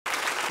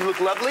You look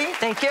lovely.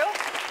 Thank you.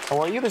 How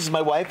are you? This is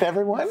my wife,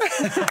 everyone.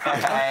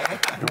 Hey,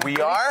 here we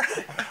are.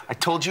 I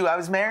told you I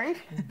was married.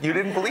 You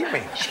didn't believe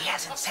me. She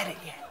hasn't said it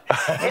yet.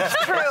 It's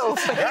true.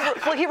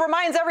 Well, he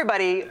reminds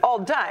everybody all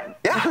the time.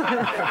 Yeah.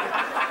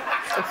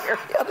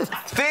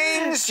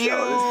 Things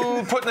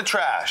you put in the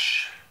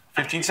trash.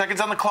 15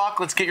 seconds on the clock.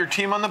 Let's get your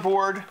team on the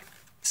board.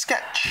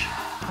 Sketch.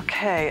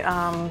 Okay,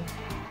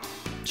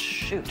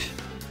 shoot.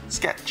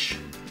 Sketch.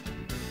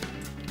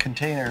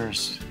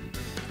 Containers.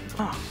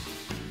 Oh.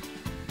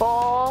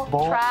 Bowl,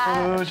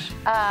 trash. Food.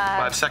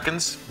 5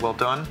 seconds. Well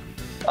done.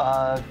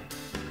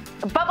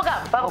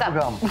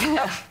 Bubblegum.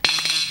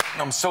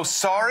 I'm so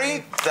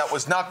sorry. That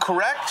was not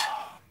correct.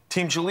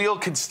 Team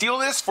Jaleel can steal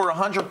this for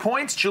 100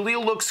 points.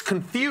 Jaleel looks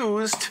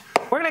confused.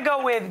 We're going to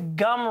go with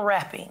gum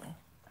wrapping.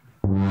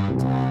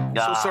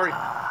 So sorry.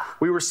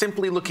 We were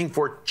simply looking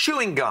for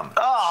chewing gum.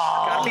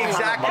 Oh. Gotta be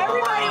exact.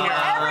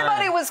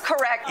 Everybody was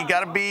correct. You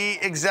gotta be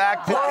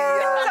exact. So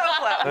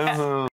close.